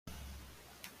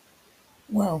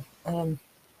Well, after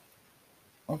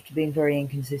being very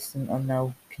inconsistent, I'm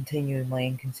now continuing my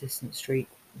inconsistent streak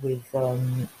with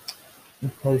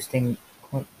posting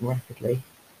quite rapidly,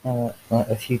 like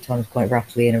a few times quite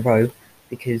rapidly in a row,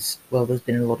 because well, there's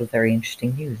been a lot of very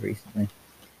interesting news recently.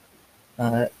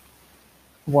 Uh,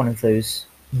 One of those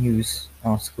news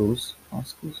articles,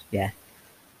 yeah,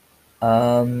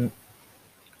 um,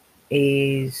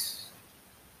 is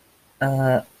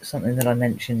something that I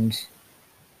mentioned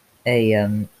a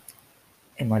in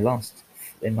my last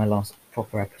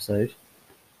proper episode,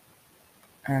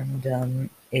 and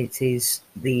it is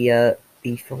the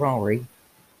Ferrari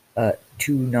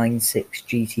 296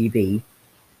 GTB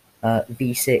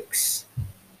V6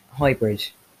 hybrid,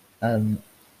 um,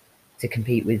 to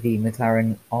compete with the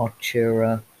McLaren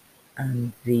Artura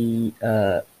and the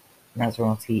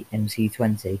Maserati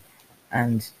MC20,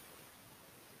 and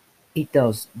it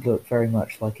does look very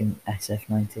much like an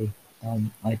SF90.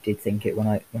 I did think it when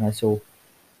I saw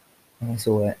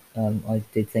it. I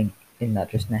did think in that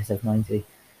just an SF90,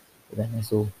 but then I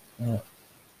saw uh,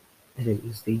 that it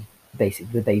was the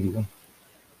baby one.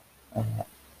 Uh,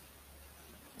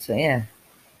 so yeah,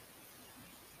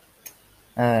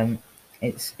 um,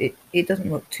 it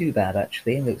doesn't look too bad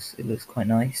actually. It looks quite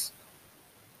nice.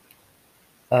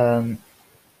 Um,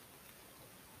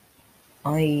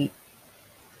 I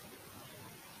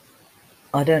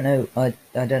I don't know. I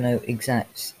don't know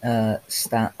exact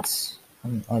stats.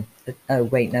 Oh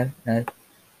wait, no.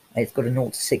 It's got a 0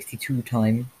 to 62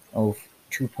 time of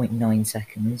 2.9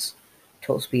 seconds,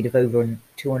 top speed of over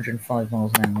 205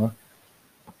 miles an hour.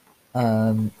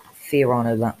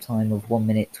 Fiorano lap time of 1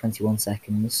 minute 21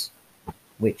 seconds,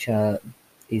 which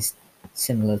is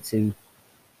similar to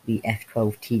the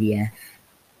F12 TDF,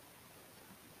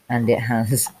 and it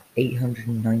has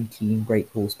 819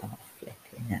 brake horsepower.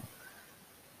 Flipping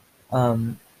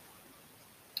hell.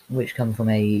 Which come from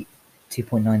a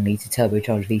 2.9 litre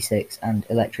turbocharged V6 and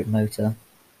electric motor.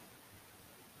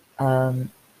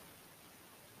 Um,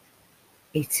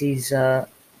 it is out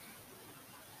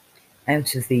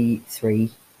of the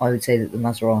three, I would say that the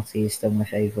Maserati is still my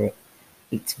favourite.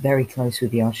 It's very close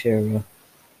with the Artura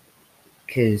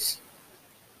because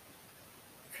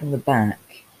from the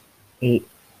back, it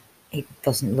it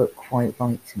doesn't look quite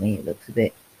right to me. It looks a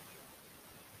bit.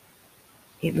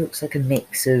 It looks like a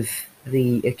mix of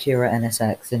the Acura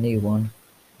NSX, the new one,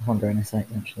 Honda NSX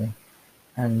actually,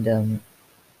 and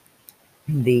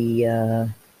the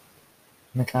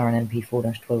McLaren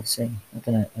MP4-12C. I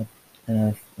don't know. I don't know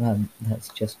if that's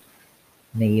just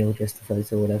me or just a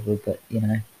photo or whatever, but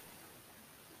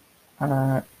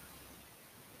uh,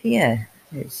 yeah,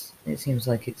 it seems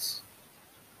like it's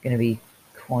going to be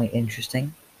quite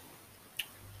interesting.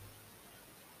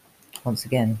 Once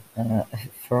again,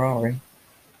 Ferrari.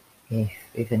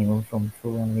 If anyone from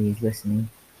Ferrari is listening,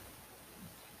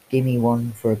 give me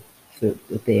one for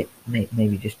a bit.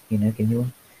 Maybe just give me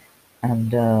one,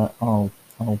 and I'll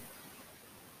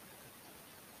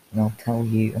tell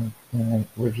you and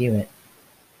review it.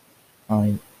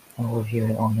 I I'll review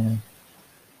it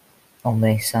on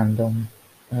this and on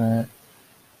uh,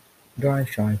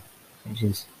 Drive, which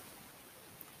is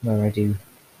where I do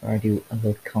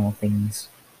other car things.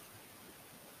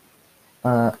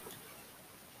 Uh,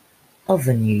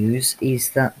 Other news is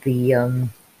that the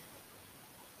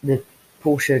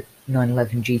Porsche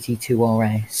 911 GT2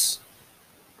 RS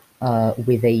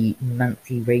with a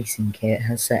monthly racing kit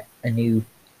has set a new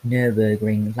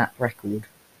Nürburgring lap record.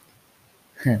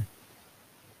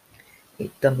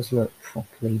 It does look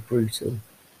properly brutal.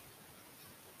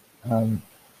 Um,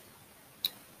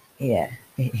 yeah,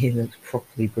 it looks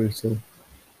properly brutal.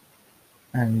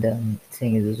 And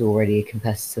seeing as there's already a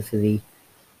competitor for the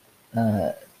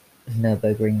uh,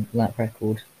 Nürburgring lap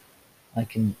record, I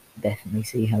can definitely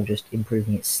see how just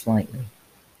improving it slightly.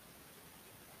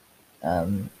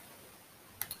 Um,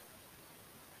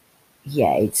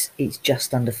 yeah, it's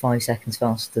just under 5 seconds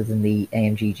faster than the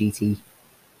AMG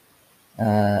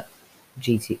AMG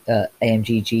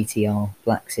GTR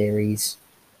Black Series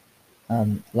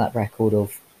lap record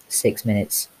of 6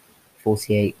 minutes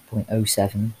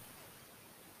 48.07.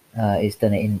 It's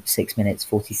done it in 6 minutes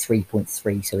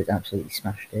 43.3, so it's absolutely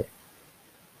smashed it.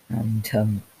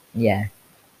 And yeah,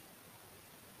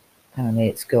 and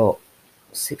it's got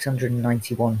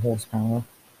 691 horsepower.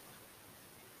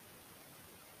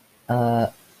 Uh,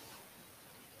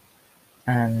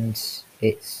 and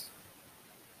it's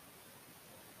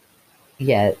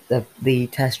yeah, the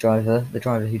test driver, the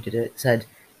driver who did it, said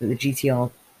that the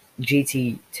GT2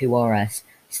 RS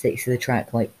sticks to the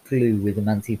track like glue with the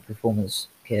Manti Performance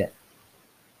kit,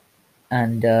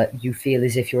 and you feel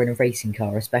as if you're in a racing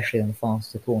car, especially on the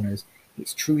faster corners.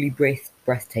 It's truly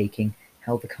breathtaking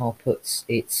how the car puts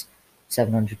its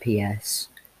 700 PS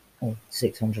or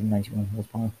 691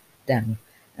 horsepower down,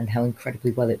 and how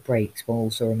incredibly well it brakes while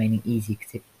also remaining easy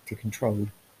to control.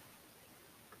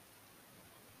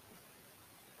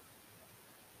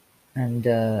 And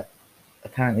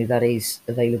apparently that is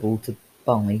available to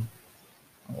buy,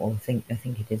 or I think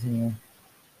it is anyway,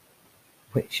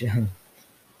 which a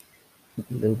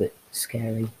little bit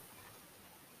scary.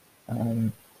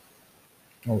 Well,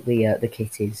 the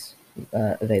kit is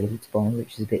available to buy,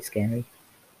 which is a bit scary.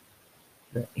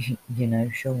 But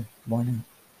sure, why not?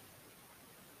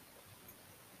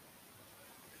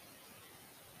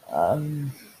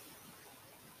 Um,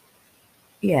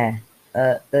 yeah.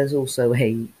 There's also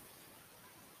a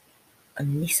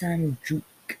Nissan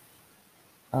Juke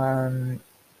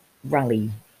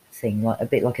rally thing, like a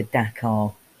bit like a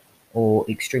Dakar or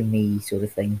Extreme E sort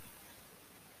of thing.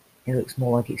 It looks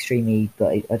more like Extreme E,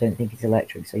 but I don't think it's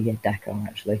electric. So yeah, Dakar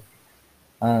actually.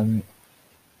 Um,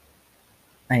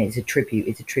 and it's a tribute.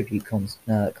 It's a tribute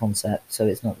concept, so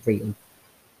it's not real.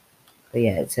 But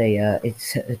yeah, it's a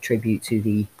tribute to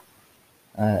the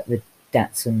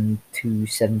Datsun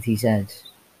 270Z,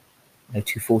 no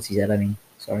 240Z. I mean,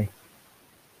 sorry.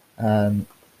 Um,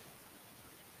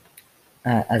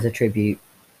 as a tribute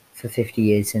for 50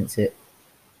 years since the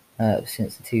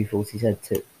 240Z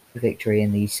took victory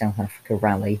in the South Africa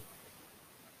Rally,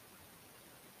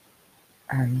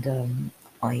 and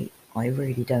I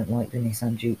really don't like the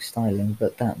Nissan Juke styling,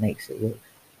 but that makes it look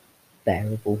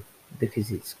bearable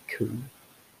because it's cool.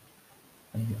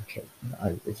 I mean, okay,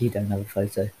 you don't have a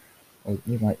photo, or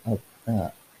you might.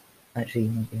 Actually,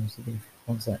 you might be able to do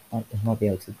one sec. I might be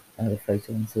able to add a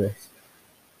photo into this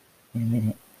in a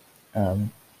minute.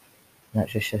 Um, that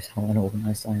just shows how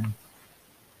unorganised I am.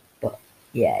 But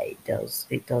yeah, it does.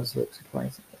 It does look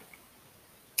surprising,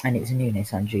 and it's a new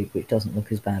Nissan Juke, which doesn't look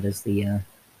as bad as the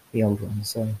old one.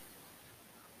 So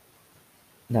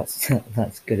that's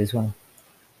that's good as well.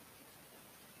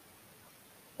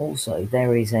 Also,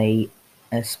 there is a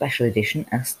special edition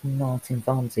Aston Martin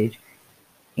Vantage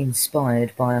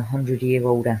inspired by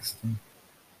 100-year-old Aston,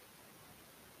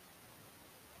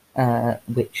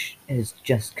 which has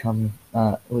come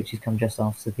just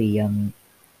after the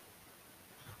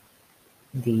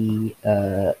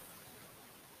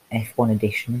F1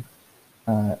 edition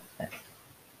uh,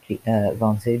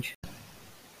 Vantage,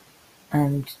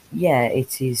 and yeah,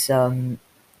 it is to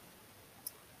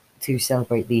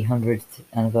celebrate the 100th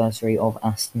anniversary of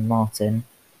Aston Martin,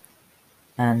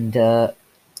 and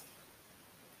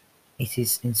it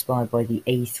is inspired by the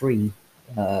A3,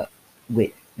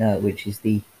 which is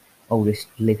the oldest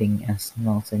living Aston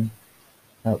Martin,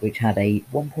 which had a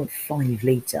 1.5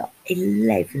 litre,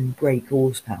 11 brake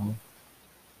horsepower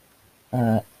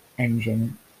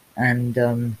engine,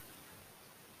 and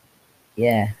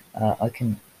yeah, I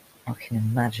can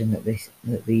imagine that if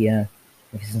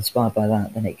it's inspired by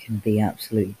that, then it can be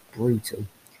absolutely brutal.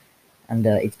 And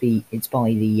it's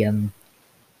by the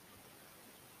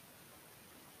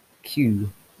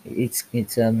Q. It's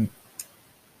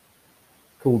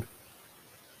called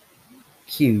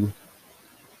Q,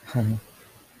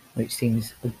 which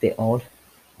seems a bit odd.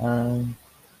 Um,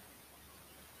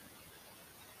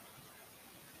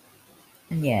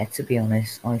 and yeah, to be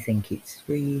honest, I think it's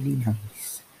really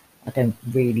nice. I don't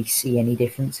really see any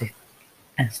difference if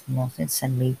Aston Martin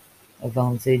send me a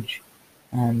Vantage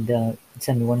and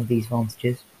send me one of these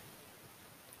Vantages.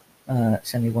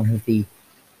 Send me one of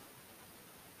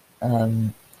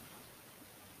um,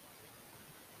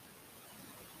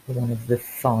 the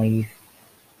five.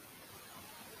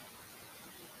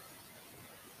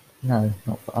 No,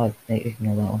 not five.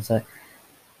 Ignore that one. So,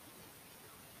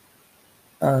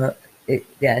 uh,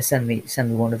 yeah, send me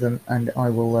one of them, and I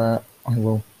will,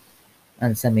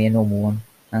 and send me a normal one,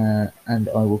 and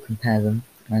I will compare them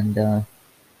and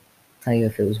tell you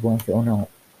if it was worth it or not.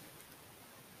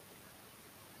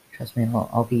 Trust me,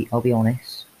 I'll be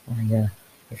honest.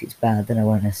 If it's bad, then I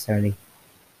won't necessarily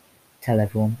tell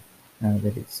everyone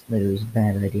that it was a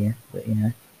bad idea. But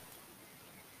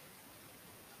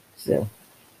still.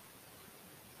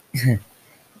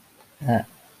 uh,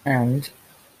 and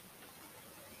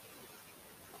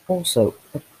also,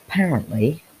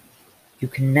 apparently, you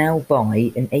can now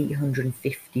buy an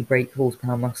 850 brake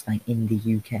horsepower Mustang in the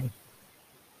UK.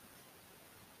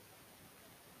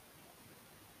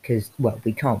 Because, well,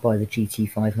 we can't buy the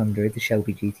GT500, the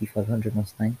Shelby GT500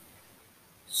 Mustang.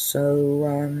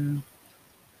 So,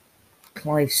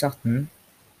 Clive Sutton,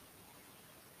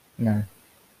 no,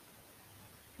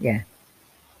 yeah,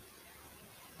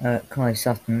 Clive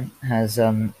Sutton has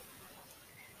got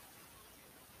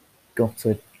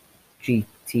a GT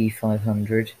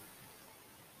GT500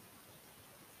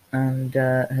 and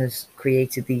has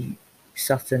created the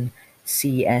Sutton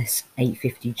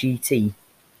CS850 GT,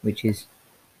 which is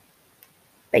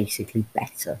basically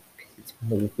better because it's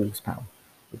more horsepower,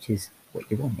 which is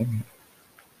what you want, isn't it?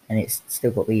 And it's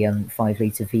still got the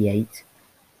 5-litre V8,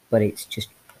 but it's just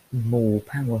more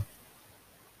power.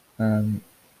 Yeah,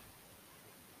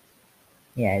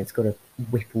 it's got a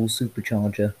Whipple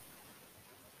supercharger.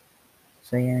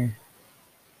 So yeah,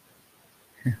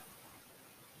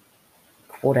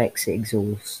 quad exit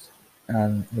exhaust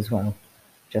as well,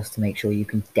 just to make sure you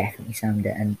can definitely sound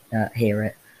it and hear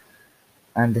it.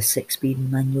 And a 6-speed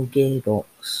manual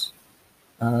gearbox,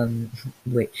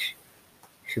 which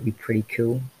should be pretty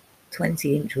cool.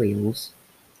 20-inch wheels,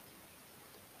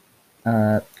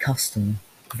 custom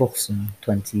Vossen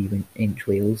 20-inch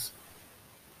wheels,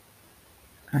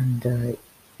 and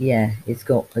yeah, it's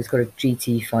got a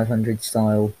GT500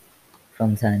 style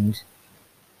front end,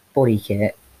 body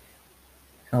kit,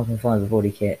 carbon fibre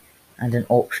body kit, and an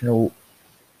optional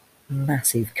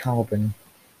massive carbon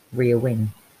rear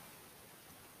wing.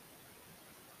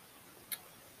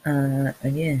 And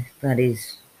yeah, that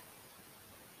is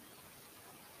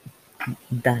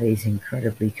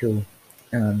incredibly cool.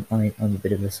 I'm a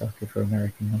bit of a sucker for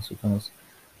American muscle cars,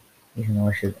 even though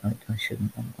I shouldn't.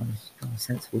 I'm a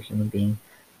sensible human being,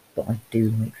 but I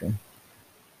do like them.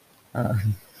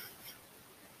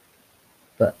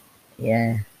 But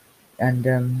yeah,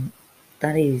 and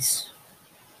that is,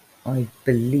 I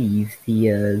believe,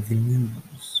 the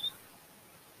news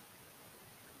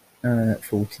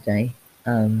for today.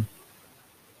 No,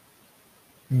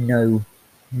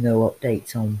 no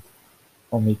updates on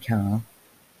the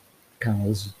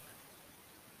cars,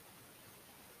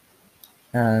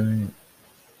 or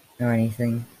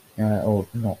anything, or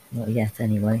not yet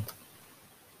anyway.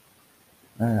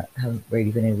 Haven't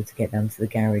really been able to get down to the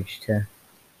garage to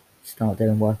start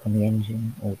doing work on the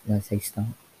engine, or let's say start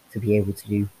to be able to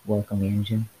do work on the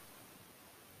engine.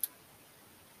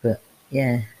 But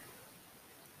yeah,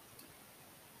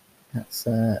 that's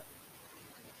that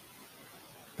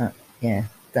yeah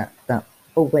that.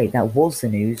 Oh wait, that was the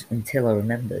news until I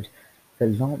remembered. The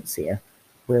Lancia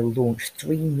will launch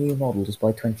 3 new models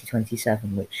by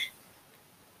 2027, which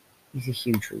is a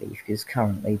huge relief because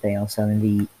currently they are selling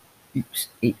the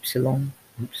Ypsilon,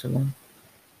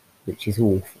 which is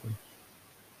awful.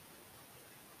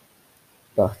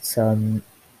 But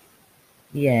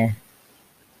yeah,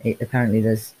 apparently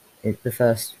the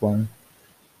first one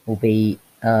will be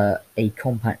a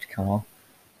compact car,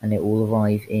 and it will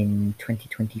arrive in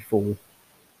 2024.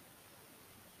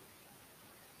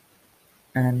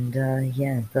 And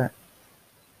yeah,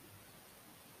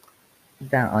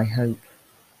 that I hope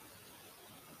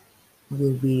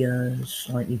will be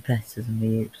slightly better than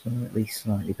the Ypsilon, at least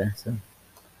slightly better.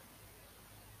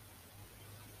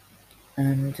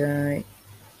 And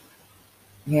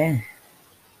yeah,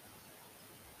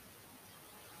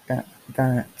 that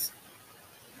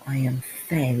I am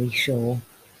fairly sure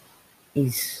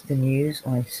is the news.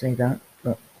 I say that,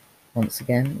 but once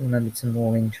again, remembered some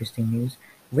more interesting news.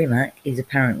 Rimac is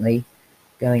apparently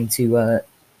going to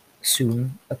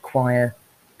soon acquire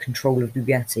control of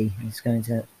Bugatti. He's going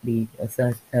to be a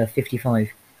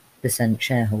 55%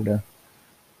 shareholder.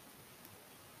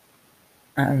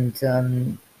 And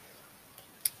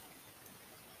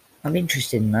I'm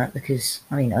interested in that because,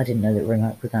 I mean, I didn't know that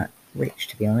Rimac were that rich,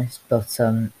 to be honest, but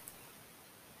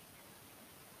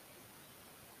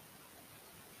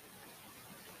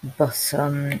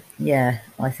yeah,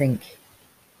 I think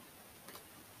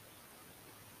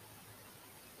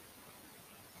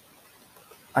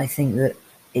that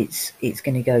it's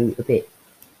going to go a bit.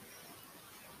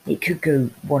 It could go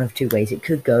one of two ways. It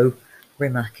could go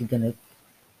Rimac are going to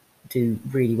do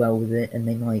really well with it, and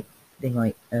they might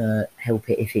help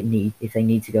it if they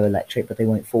need to go electric, but they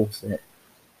won't force it,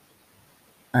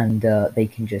 and they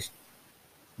can just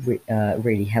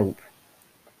really help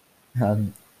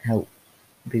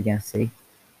Bugatti,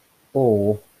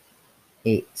 or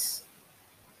it's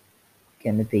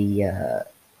gonna be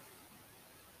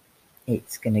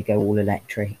it's gonna go all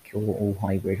electric or all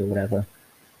hybrid or whatever,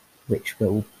 which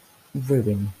will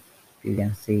ruin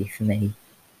Bugatti for me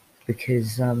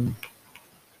because well,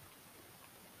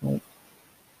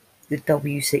 the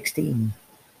W16,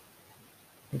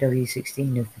 the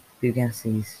W16 of the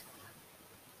Bugattis,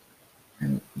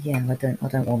 and yeah, I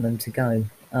don't want them to go.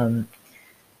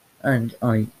 And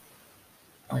I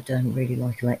don't really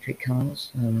like electric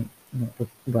cars. Well,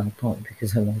 partly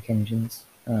because I like engines,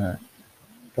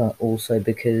 but also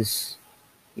because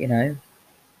you know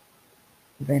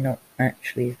they're not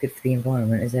actually as good for the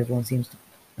environment as everyone seems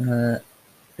to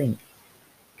think.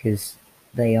 because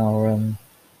they are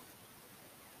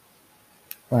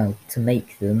well, to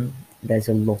make them, there's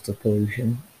a lot of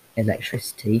pollution,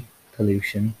 electricity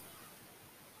pollution,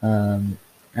 and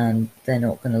they're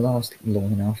not going to last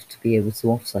long enough to be able to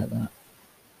offset that.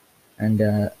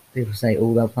 And people say,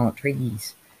 "Oh, they'll plant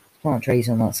trees." Plant trees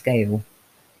on that scale,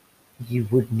 you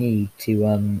would need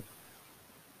to.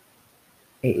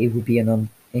 It would be an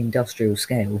industrial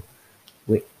scale,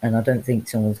 and I don't think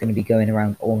someone's going to be going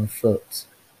around on foot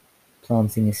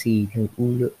planting a seed. Oh,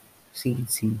 look, seed,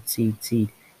 seed, seed, seed,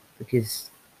 because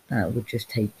that would just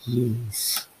take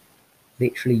years,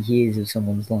 literally years of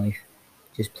someone's life,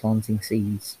 just planting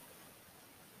seeds.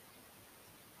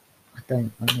 I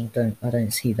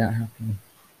don't see that happening.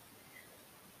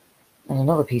 And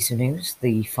another piece of news,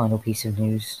 the final piece of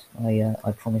news,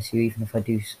 I promise you, even if I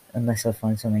do, unless I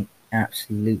find something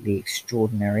absolutely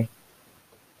extraordinary,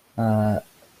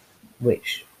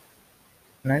 which,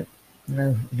 no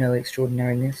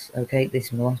extraordinariness. Okay, this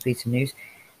is my last piece of news.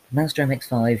 Mazda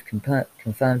MX-5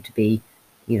 confirmed to be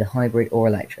either hybrid or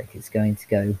electric. It's going to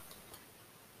go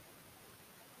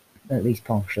at least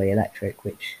partially electric,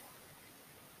 which,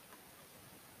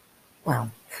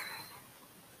 well,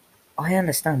 I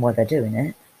understand why they're doing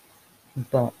it,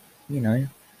 but,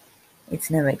 it's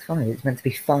an MX-5. It's meant to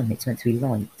be fun. It's meant to be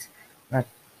light. Like,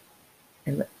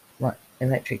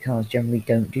 electric cars generally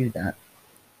don't do that.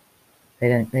 They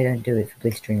don't do it for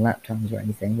blistering lap times or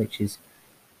anything, which is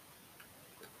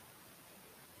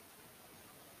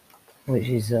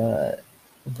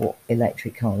what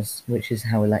electric cars, which is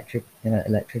how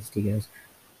electricity goes.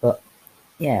 But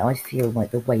yeah, I feel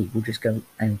like the weight will just go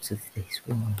out of this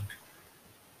world.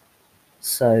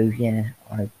 So yeah,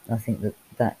 I think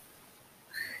that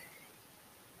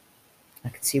I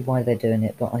can see why they're doing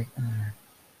it, but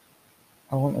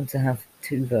I want them to have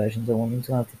two versions. I want them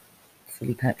to have the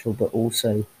fully petrol, but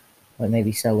also like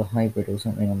maybe sell a hybrid or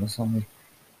something on the side,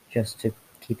 just to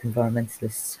keep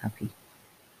environmentalists happy.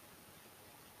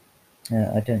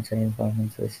 I don't say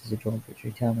environmentalist is a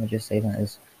derogatory term. I just say that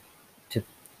as to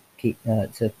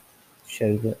to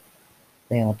show that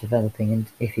they are developing, and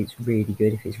if it's really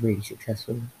good, if it's really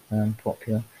successful and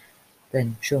popular,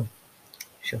 then sure,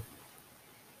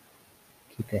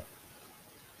 keep it.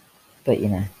 But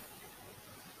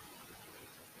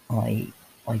I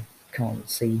can't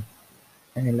see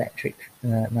an electric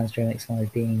Mazda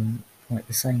MX-5 being quite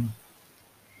the same.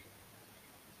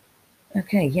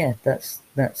 Okay, yeah, that's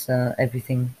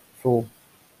everything for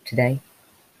today.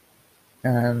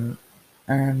 And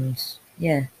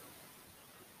yeah,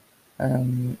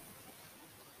 um,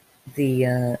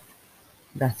 the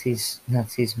that is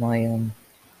my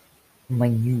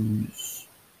news,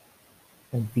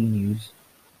 or the news,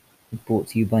 brought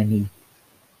to you by me.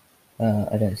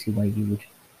 I don't see why you would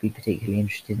be particularly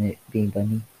interested in it being by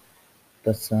me,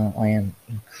 but I am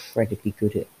incredibly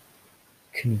good at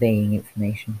conveying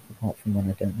information, apart from when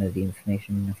I don't know the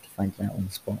information enough to find it out on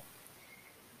the spot,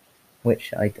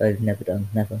 which I've never done,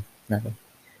 never.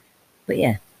 But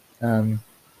yeah, um,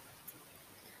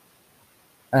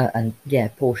 and yeah,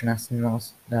 Porsche and Aston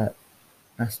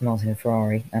Martin and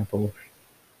Ferrari and Porsche.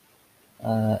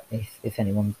 If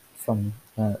anyone from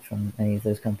any of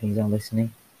those companies are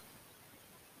listening,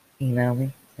 email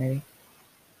me maybe.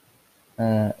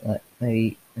 Like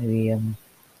maybe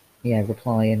yeah,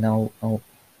 reply, and I'll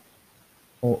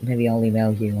or maybe I'll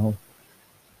email you.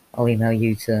 I'll email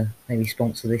you to maybe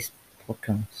sponsor this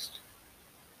podcast.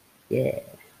 Yeah.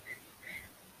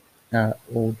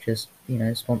 Or just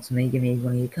sponsor me. Give me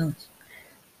one of your cards.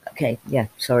 Okay. Yeah.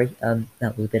 Sorry.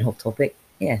 That was a bit off topic.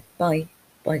 Yeah. Bye.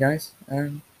 Bye, guys.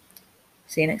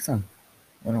 See you next time.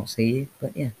 Well, not see you,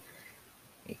 but yeah.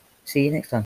 See you next time.